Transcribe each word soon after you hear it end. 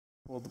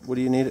Well, what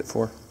do you need it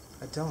for?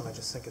 I don't. I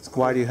just think it's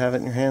cool. Why do you have it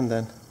in your hand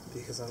then?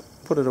 Because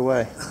Put it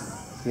away.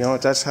 You know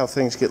what? That's how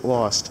things get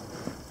lost.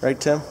 Right,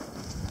 Tim?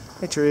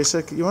 Hey,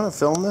 Teresa, you want to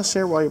film this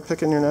here while you're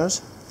picking your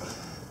nose?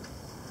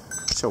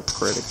 So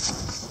pretty.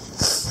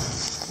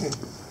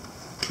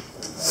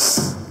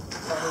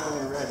 Tell me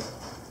when you're ready.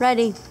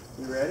 Ready.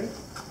 You ready?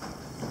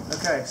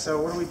 Okay, so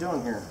what are we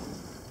doing here?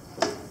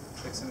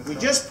 We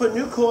just put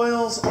new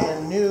coils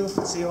and new,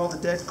 see all the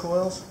dead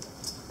coils?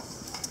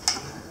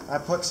 I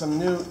put some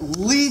new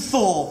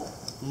lethal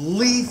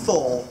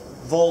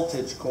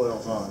voltage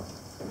coils on.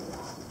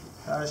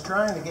 I was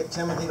trying to get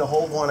Timothy to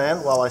hold one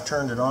end while I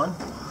turned it on.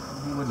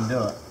 He wouldn't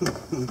do it.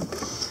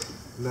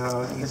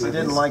 No, Because he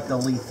didn't like the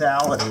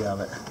lethality of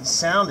it. It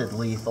sounded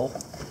lethal.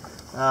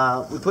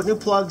 We put new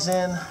plugs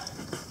in.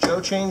 Joe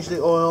changed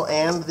the oil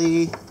and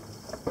the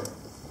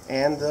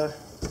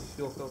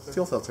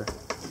fuel filter.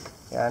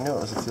 Yeah, I knew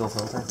it was a fuel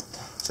filter.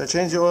 So I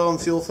changed the oil and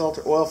fuel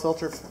filter, oil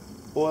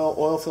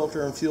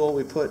filter and fuel.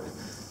 We put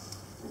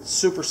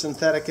super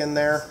synthetic in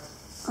there.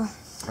 All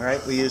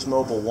right, we used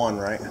Mobil 1,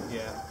 right?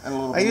 Yeah.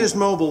 I used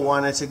Mobil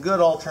 1. It's a good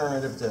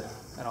alternative to.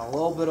 And a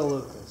little bit of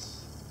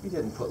Lucas. You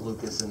didn't put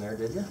Lucas in there,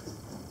 did you?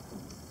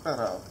 Not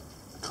a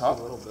cup.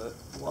 A little bit.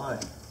 Why?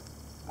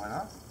 Why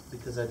not?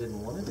 Because I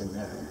didn't want it in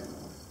there.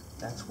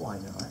 That's why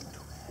not.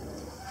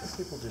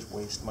 People just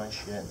waste my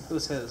shit. It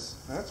was his.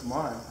 That's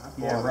mine.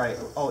 Yeah, right.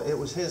 Oh, it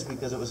was his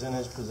because it was in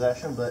his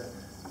possession, but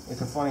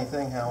it's a funny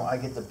thing how I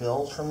get the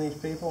bills from these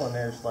people and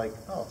there's like,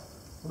 oh,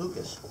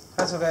 Lucas.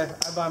 That's okay.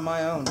 I buy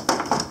my own.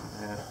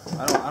 Yeah.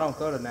 I don't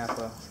go to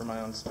Napa for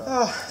my own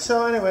stuff.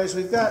 So anyways,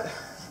 we got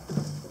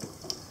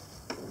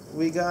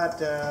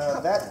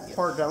that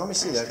part done. Let me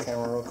see that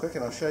camera real quick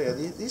and I'll show you.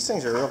 These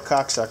things are real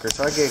cocksuckers.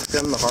 So I gave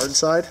them the hard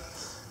side.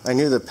 I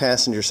knew the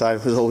passenger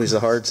side was always the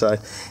hard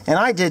side. And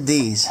I did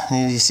these.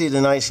 You see the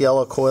nice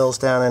yellow coils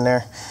down in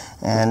there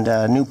and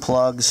new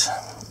plugs.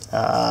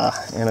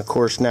 And of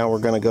course now we're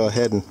going to go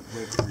ahead and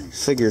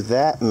figure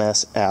that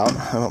mess out.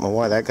 I don't know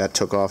why that got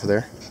took off of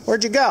there.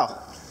 Where'd you go?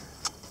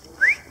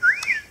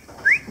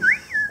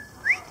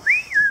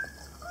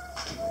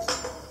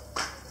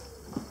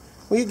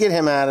 Will you get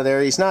him out of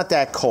there? He's not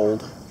that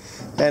cold.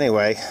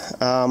 Anyway,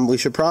 we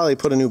should probably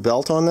put a new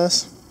belt on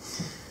this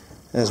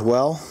as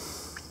well.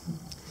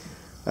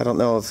 I don't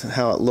know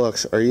how it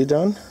looks. Are you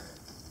done?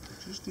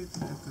 Just need to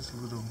get this a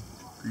little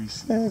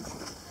greasy.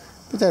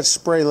 Put that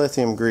spray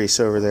lithium grease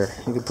over there.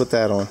 You can put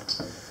that on.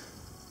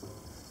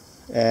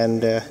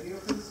 And,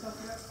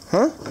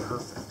 huh?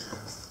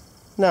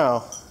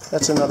 No,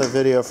 that's another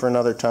video for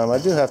another time. I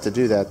do have to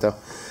do that though.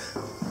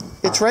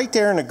 It's right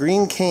there in a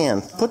green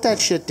can. Put that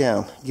shit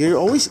down. You're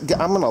always.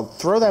 I'm gonna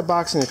throw that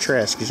box in the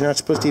trash because you're not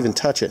supposed to even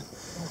touch it.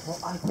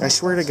 I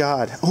swear to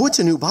God. Oh, it's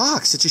a new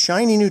box. It's a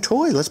shiny new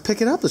toy. Let's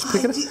pick it up. Let's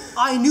pick it up.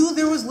 I knew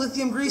there was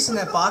lithium grease in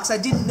that box. I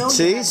didn't know.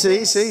 See. You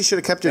should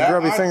have kept your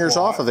grubby fingers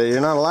off of it. You're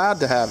not allowed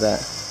to have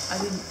that.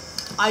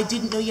 I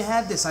didn't know you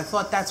had this. I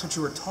thought that's what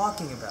you were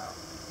talking about.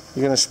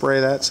 You're gonna spray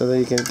that so that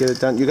you can get it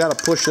done. You got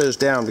to push those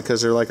down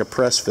because they're like a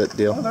press fit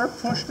deal. Oh, they're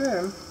pushed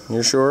in.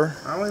 You're sure?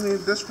 I only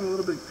need this one a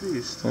little bit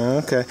greased.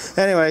 Okay.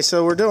 Anyway,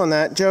 so we're doing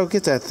that. Joe,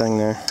 get that thing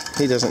there.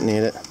 He doesn't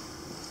need it.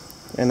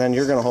 And then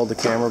you're gonna hold the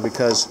camera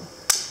because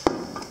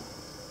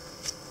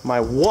my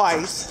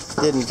wife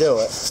didn't do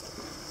it.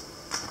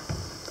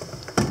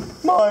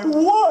 My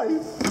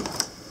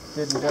wife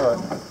didn't do it.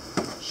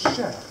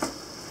 Shit.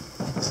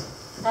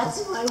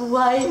 That's my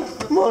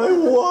wife. My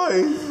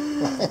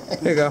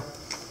wife. Here you go.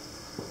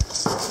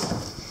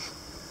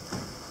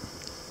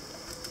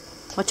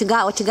 What you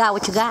got? What you got?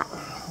 What you got?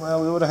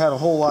 Well, we would have had a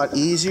whole lot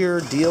easier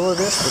deal with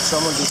this, but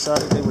someone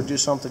decided they would do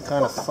something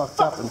kind of fucked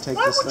up and take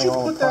this thing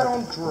all apart. Why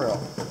would you put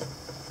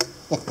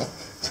that on drill?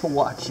 To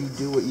watch you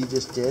do what you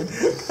just did.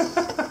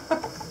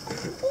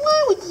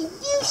 Why would you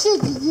do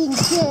such a thing,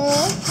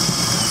 Dad?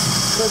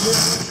 Because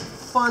it's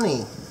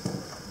funny.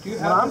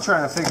 What I'm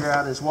trying to figure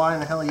out is why in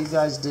the hell you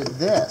guys did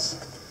this.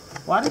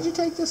 Why did you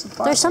take this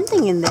apart? There's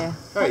something in there.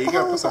 Hey, you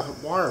gotta put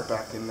the wire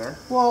back in there.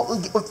 Well,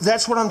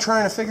 that's what I'm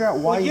trying to figure out.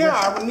 Why you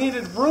I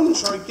needed room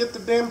so I could get the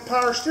damn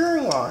power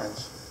steering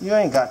lines. You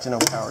ain't got to no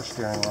power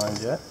steering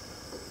lines yet.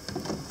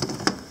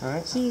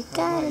 Alright. You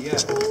gotta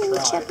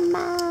change your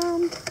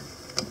mind.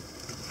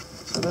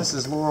 So this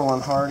is Laurel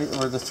and Hardy,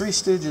 or the Three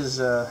Stooges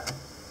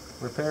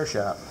repair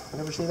shop. You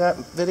ever see that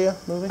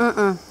movie?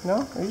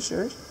 No? Are you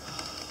serious?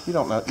 You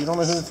don't know? You don't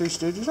know who the Three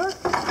Stooges are?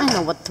 I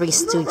know what Three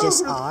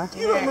Stooges are.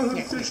 You don't know who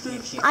the Three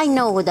Stooges are? I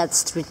know who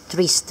that's Three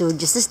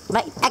Stooges.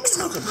 My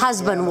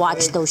ex-husband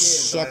watched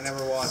those shit. I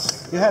never watched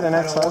it. You had an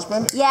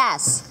ex-husband?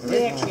 Yes.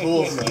 Yeah,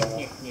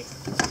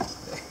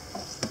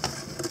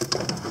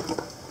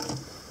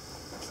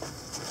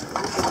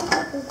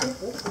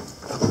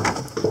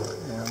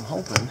 I'm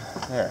hoping.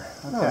 There.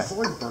 Okay. No,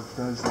 Zoidberg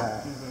does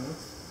that.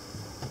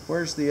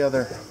 Where's the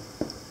other?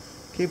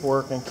 Keep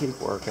working, keep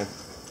working.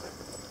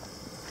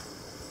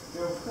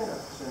 Yo, clean up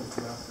Sim's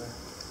mouth there.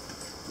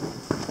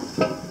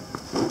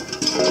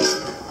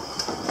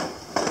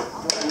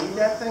 Need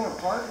that thing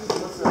apart?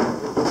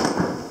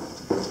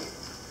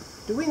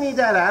 Do we need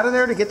that out of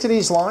there to get to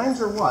these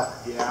lines or what?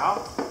 Yeah. Oh,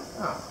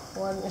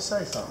 why didn't you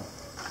say something?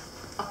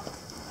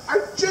 I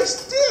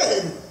just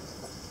did.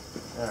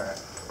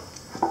 Alright.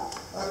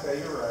 Okay,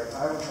 you're right.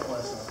 I wasn't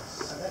listening.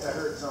 I think I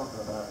heard something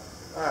about it.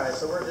 Alright,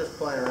 so we're just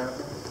playing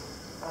around.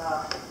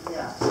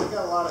 Yeah, so we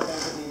got a lot of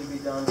things that need to be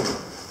done.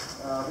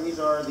 These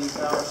are the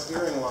power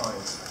steering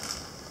lines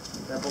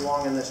that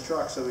belong in this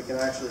truck so we can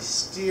actually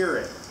steer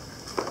it.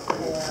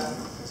 Yeah.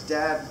 His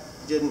dad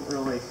didn't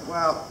really,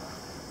 well,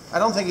 I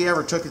don't think he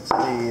ever took it to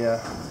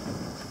the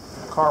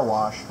car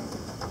wash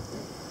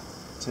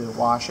to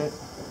wash it.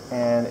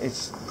 And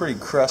it's pretty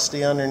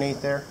crusty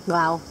underneath there.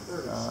 Wow.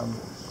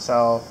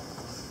 So,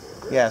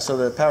 yeah, so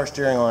the power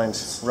steering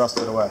line's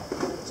rusted away.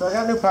 So I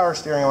got new power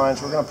steering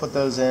lines. We're going to put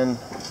those in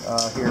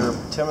here.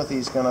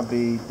 Timothy's going to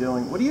be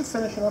doing... What are you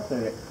finishing up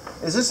there?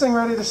 Is this thing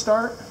ready to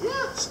start?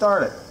 Yeah.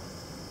 Start it.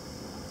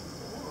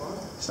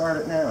 Start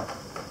it now.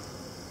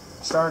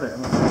 Start it.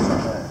 I'm going to finish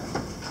on that.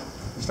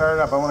 Start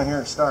it up. I want to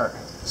hear it start.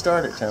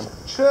 Start it, Tim.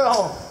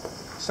 Chill.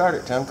 Start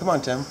it, Tim. Come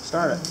on, Tim.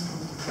 Start it.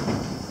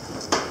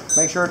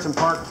 Make sure it's in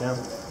park, Tim.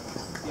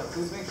 Yeah,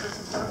 please make sure it's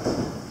in park.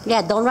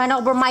 Yeah, don't run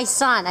over my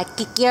son. I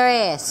kick your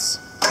ass.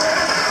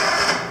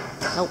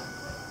 Nope.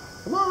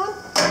 Come on.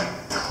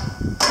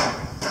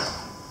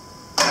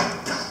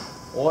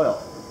 Oil.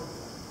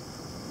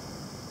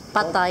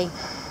 Patay.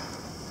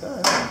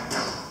 Okay.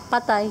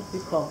 Patay.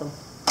 Keep pumping.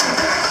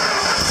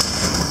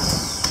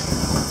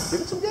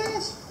 Give it some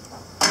gas.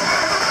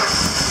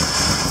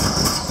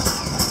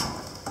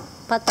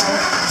 Patay.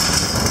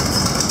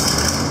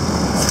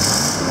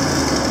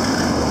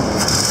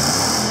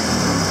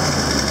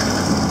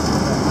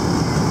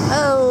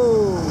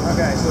 Oh.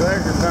 Okay, so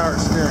there's your power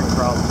steering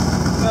problem.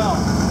 No,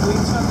 we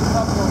took a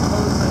couple of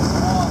hoses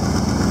off.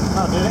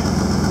 Oh, did it?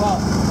 Well,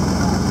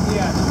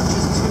 yeah,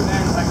 just two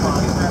ends. I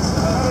couldn't get the rest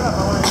of the hose. I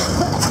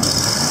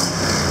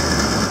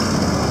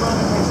want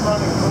to hear it. It's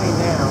running clean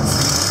now.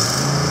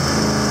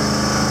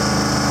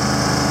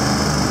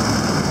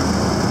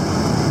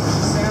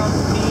 Sounds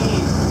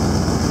mean.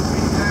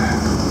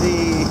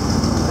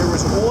 There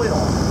was oil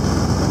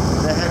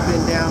that had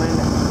been down in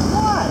there.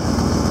 What?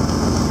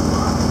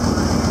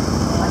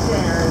 I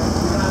can't hear it.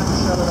 You're gonna have to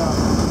shut it up.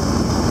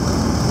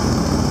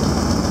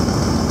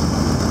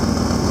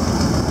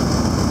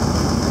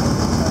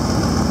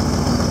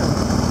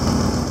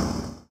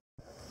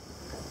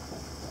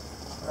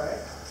 Alright.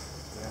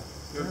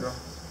 Good, bro.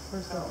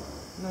 Where's that?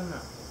 No.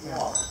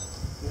 Walk.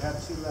 You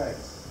have 2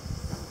 legs.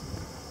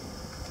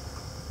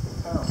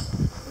 Oh,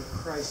 for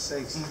Christ's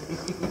sakes.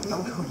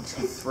 I'm going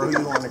to throw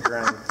you on the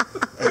ground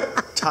and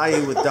tie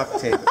you with duct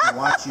tape and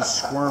watch you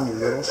squirm, you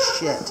little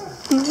shit.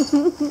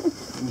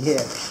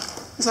 Yeah.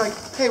 It's like,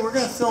 hey, we're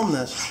going to film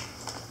this.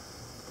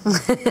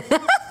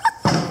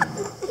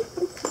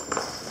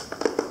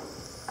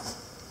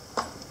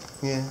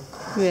 Yeah.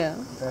 Yeah.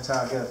 That's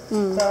how it goes.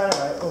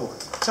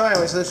 So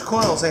anyway, so those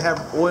coils, they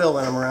have oil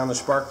in them around the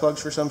spark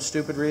plugs for some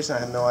stupid reason. I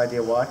have no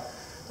idea why.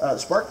 The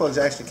spark plugs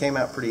actually came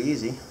out pretty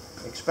easy.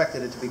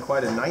 Expected it to be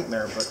quite a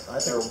nightmare, but I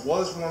There think,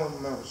 was one of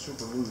them that was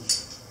super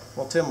loose.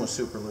 well, Tim was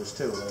super loose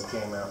too when it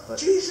came out. But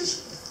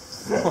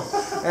Jesus.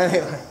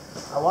 anyway,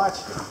 I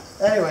watched it.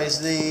 Anyways,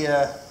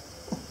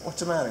 what's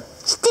the matter?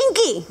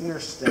 Stinky.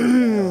 You're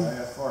stinking. I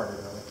got farted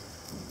on it.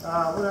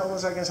 What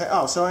was I going to say?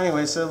 Oh, so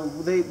anyway, so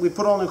we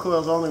put all new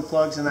coils, all new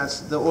plugs, and that's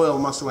the oil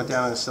must have went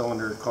down in the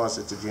cylinder and caused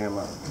it to jam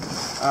up.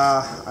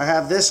 I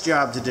have this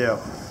job to do.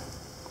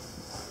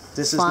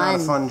 This is not a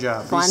fun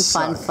job. These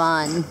suck.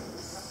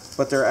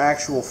 But they're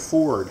actual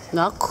Ford.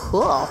 Not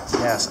cool.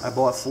 Yes, I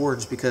bought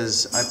Fords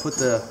because I put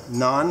the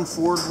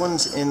non-Ford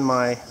ones in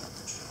my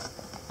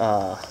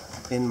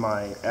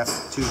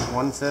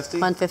F-150.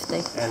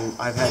 150. And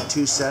I've had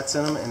 2 sets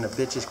in them, and the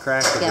bitch is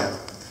cracked again.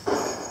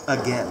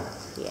 Again.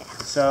 Yeah.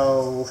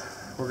 So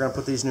we're gonna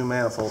put these new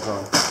manifolds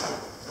on.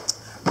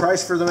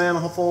 Price for the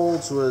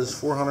manifolds was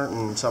 $400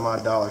 and some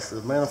odd for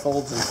the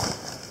manifolds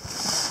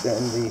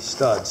and the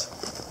studs.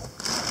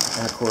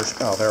 And of course,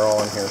 oh, they're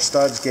all in here.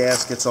 Studs,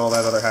 gaskets, all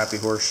that other happy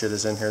horse shit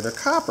is in here. They're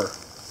copper.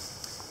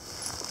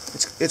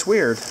 It's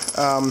weird.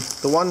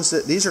 The ones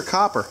that these are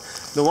copper.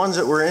 The ones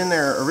that were in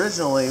there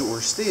originally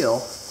were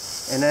steel,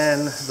 and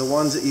then the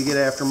ones that you get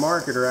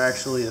aftermarket are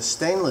actually a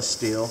stainless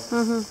steel.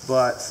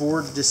 But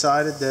Ford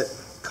decided that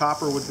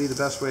copper would be the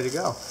best way to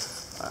go.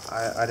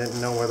 I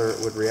didn't know whether it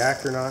would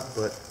react or not,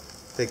 but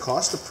they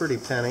cost a pretty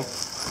penny.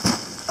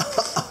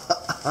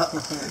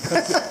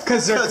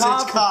 Because they're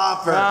It's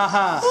copper.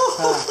 Uh-huh.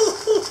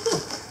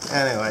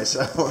 Anyway,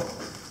 so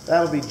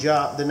that'll be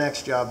the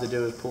next job to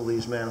do is pull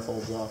these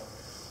manifolds off.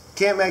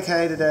 Can't make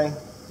hay today.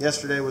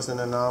 Yesterday was an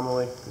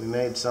anomaly. We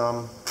made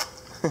some.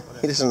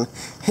 He's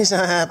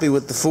not happy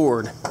with the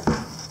Ford.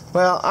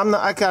 Well,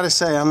 I gotta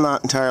say I'm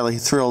not entirely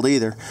thrilled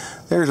either.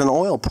 There's an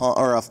oil pump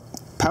or a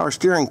power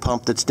steering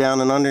pump that's down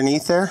and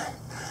underneath there,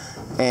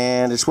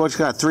 and it's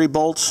got 3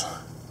 bolts.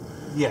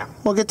 Yeah.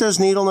 Well, get those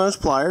needle nose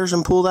pliers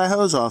and pull that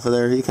hose off of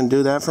there. You can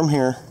do that from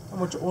here. How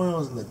much oil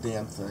is in the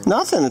damn thing?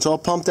 Nothing. It's all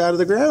pumped out of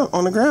the ground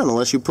on the ground,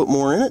 unless you put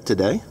more in it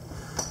today.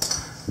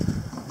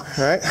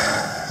 right?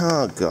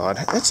 Oh, God.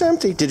 It's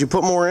empty. Did you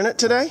put more in it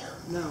today?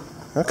 No.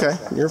 Okay,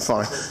 you're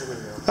fine.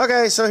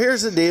 Okay, so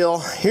here's the deal.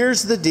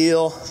 Here's the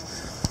deal.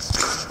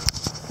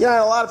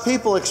 Yeah, a lot of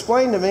people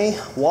explained to me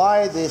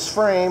why this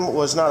frame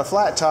was not a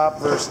flat top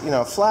versus,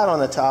 flat on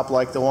the top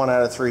like the one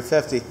out of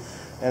 350,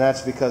 and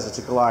that's because it's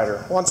a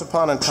glider. Once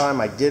upon a time,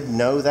 I did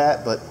know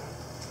that, but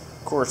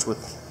of course,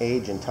 with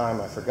age and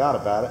time, I forgot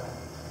about it.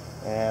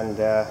 And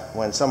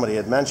when somebody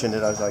had mentioned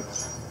it, I was like,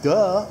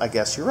 duh, I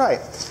guess you're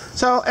right.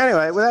 So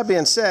anyway, with that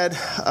being said,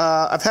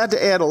 I've had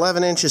to add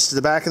 11 inches to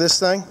the back of this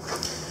thing.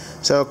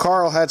 So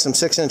Carl had some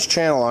 6-inch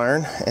channel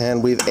iron,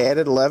 and we've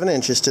added 11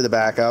 inches to the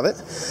back of it.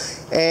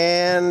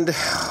 And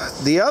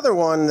the other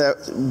one,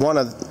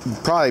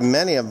 probably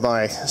many of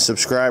my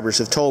subscribers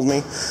have told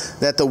me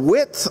that the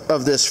width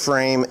of this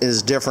frame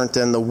is different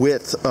than the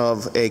width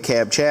of a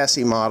cab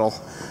chassis model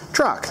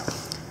truck.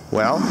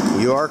 Well,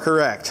 you are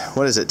correct.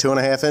 What is it,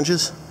 2.5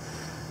 inches?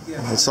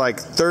 Yeah. It's like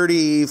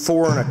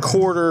 34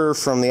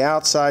 1/4 from the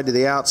outside to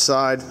the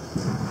outside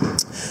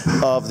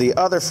of the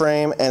other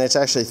frame, and it's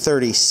actually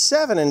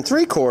 37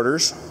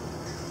 3/4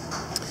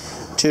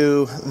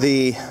 to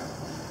the,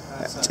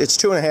 it's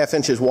 2.5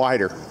 inches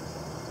wider.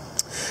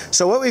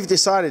 So what we've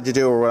decided to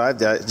do, or what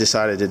I've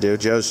decided to do,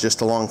 Joe's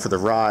just along for the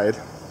ride,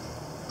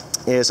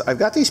 is I've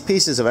got these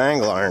pieces of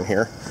angle iron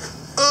here.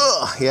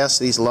 Ugh, yes,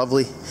 these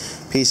lovely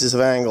pieces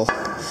of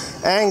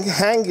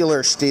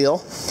angular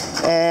steel,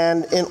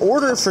 and in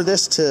order for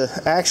this to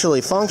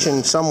actually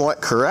function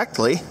somewhat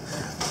correctly,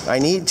 I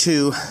need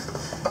to,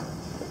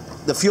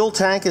 the fuel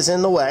tank is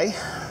in the way,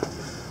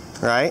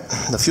 right?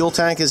 The fuel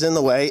tank is in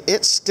the way.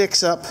 It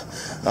sticks up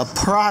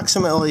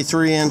approximately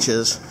 3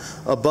 inches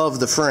above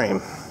the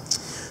frame.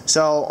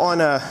 So on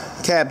a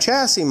cab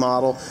chassis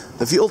model,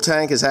 the fuel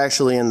tank is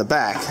actually in the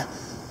back,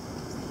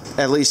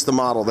 at least the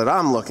model that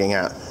I'm looking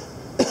at.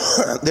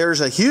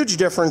 There's a huge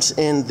difference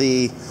in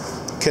the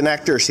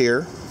connectors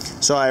here.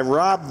 So I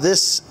robbed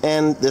this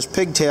end, this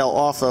pigtail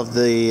off of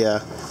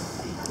the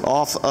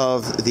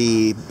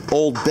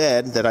old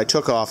bed that I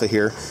took off of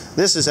here.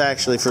 This is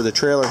actually for the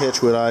trailer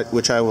hitch,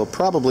 which I will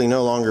probably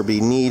no longer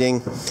be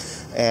needing.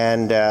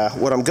 And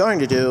what I'm going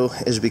to do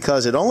is,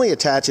 because it only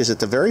attaches at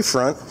the very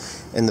front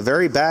and the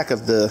very back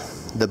of the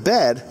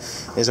bed,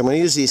 is I'm going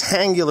to use these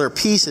angular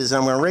pieces, and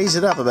I'm going to raise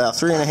it up about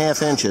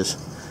 3.5 inches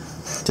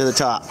to the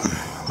top,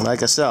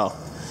 like so.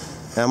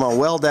 And I'm going to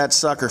weld that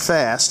sucker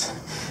fast,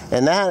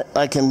 and that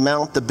I can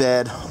mount the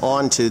bed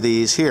onto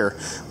these here,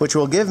 which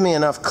will give me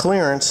enough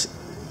clearance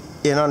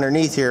in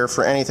underneath here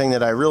for anything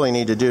that I really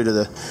need to do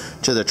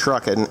to the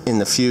truck in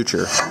the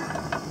future.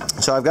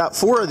 So I've got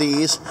 4 of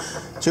these,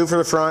 2 for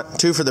the front,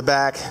 2 for the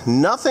back.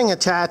 Nothing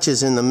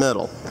attaches in the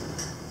middle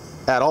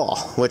at all,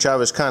 which I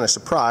was kind of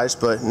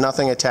surprised, but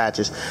nothing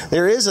attaches.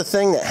 There is a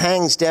thing that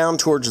hangs down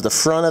towards the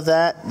front of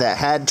that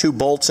had 2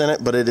 bolts in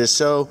it, but it is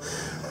so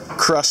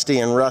crusty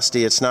and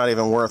rusty it's not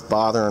even worth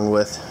bothering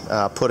with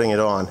putting it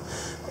on,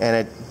 and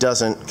it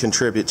doesn't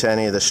contribute to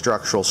any of the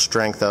structural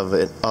strength of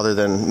it other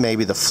than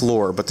maybe the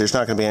floor, but there's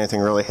not going to be anything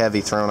really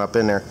heavy thrown up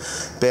in there.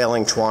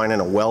 Baling twine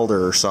and a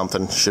welder or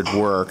something should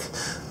work.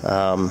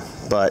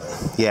 But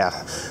yeah,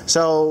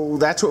 so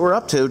that's what we're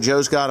up to.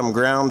 Joe's got them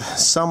ground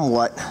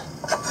somewhat.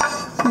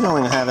 You don't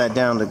even have that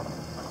down to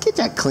get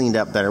that cleaned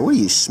up better. What are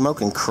you,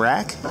 smoking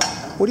crack?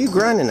 What are you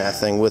grinding that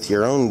thing with,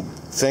 your own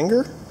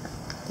finger?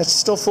 It's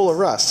still full of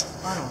rust.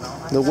 I don't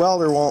know. The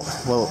welder won't.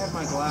 Well, I have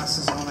my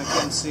glasses on. I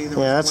can't see.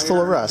 Yeah, that's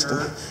full of rust.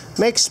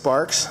 Make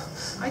sparks.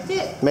 I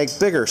did. Make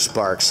bigger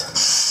sparks.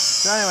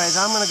 So anyways,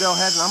 I'm going to go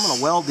ahead and I'm going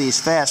to weld these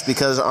fast,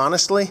 because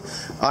honestly,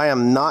 I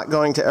am not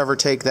going to ever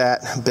take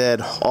that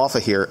bed off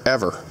of here,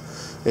 ever.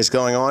 It's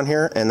going on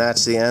here, and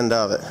that's the end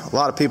of it. A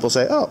lot of people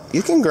say, oh,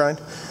 you can grind.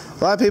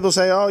 A lot of people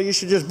say, oh, you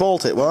should just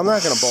bolt it. Well, I'm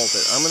not going to bolt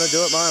it. I'm going to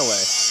do it my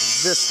way,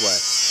 this way.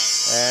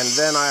 And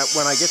then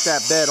when I get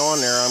that bed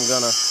on there, I'm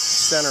going to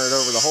center it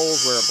over the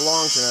holes where it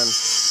belongs, and then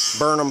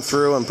burn them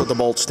through and put the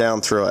bolts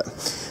down through it.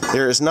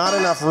 There is not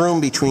enough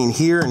room between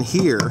here and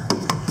here.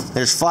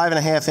 There's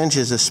 5.5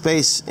 inches of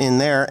space in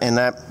there, and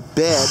that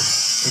bed,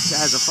 it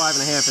has a 5.5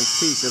 inch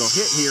piece. It'll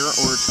hit here,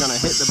 or it's going to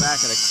hit the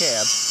back of the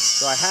cab.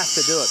 So I have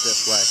to do it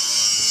this way.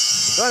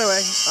 So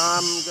anyway,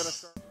 I'm going to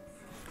start.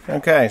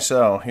 Okay,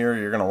 so here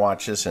you're going to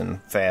watch this in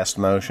fast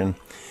motion.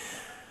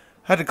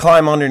 I had to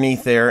climb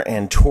underneath there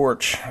and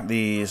torch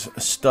these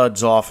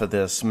studs off of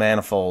this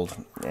manifold.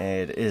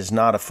 It is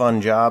not a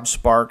fun job.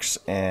 Sparks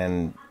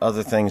and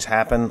other things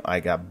happen. I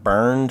got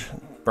burned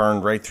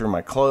right through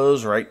my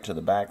clothes, right to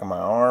the back of my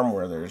arm,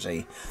 where there's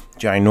a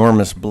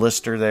ginormous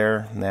blister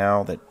there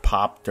now that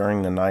popped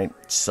during the night.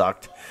 It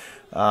sucked.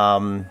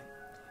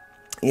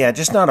 Yeah,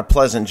 just not a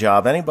pleasant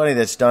job. Anybody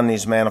that's done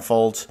these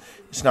manifolds,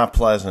 it's not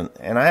pleasant.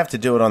 And I have to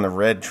do it on the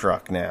red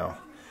truck now.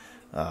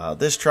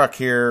 This truck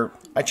here,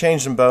 I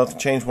changed them both. I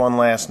changed one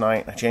last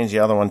night. I changed the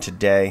other one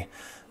today.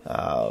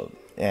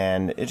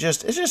 And it's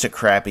just a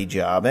crappy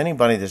job.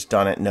 Anybody that's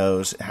done it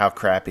knows how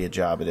crappy a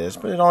job it is.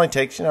 But it only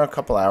takes, a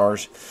couple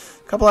hours.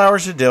 A couple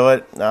hours to do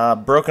it.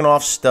 Broken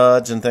off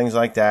studs and things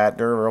like that.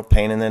 They're a real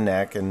pain in the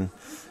neck. And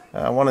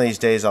One of these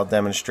days I'll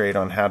demonstrate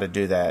on how to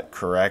do that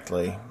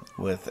correctly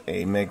with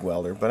a MIG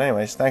welder. But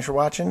anyways, thanks for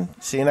watching.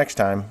 See you next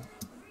time.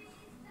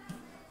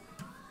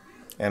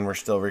 And we're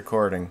still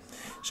recording.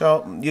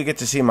 So you get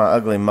to see my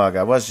ugly mug.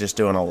 I was just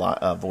doing a lot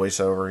of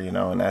voiceover, you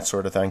know, and that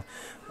sort of thing.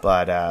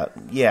 But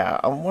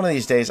yeah, one of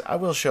these days I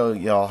will show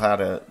y'all how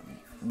to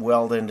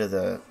weld into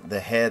the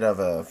head of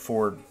a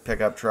Ford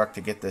pickup truck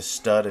to get this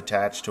stud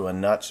attached to a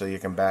nut so you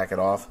can back it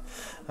off.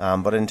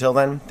 But until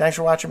then, thanks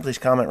for watching. Please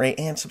comment, rate,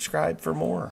 and subscribe for more.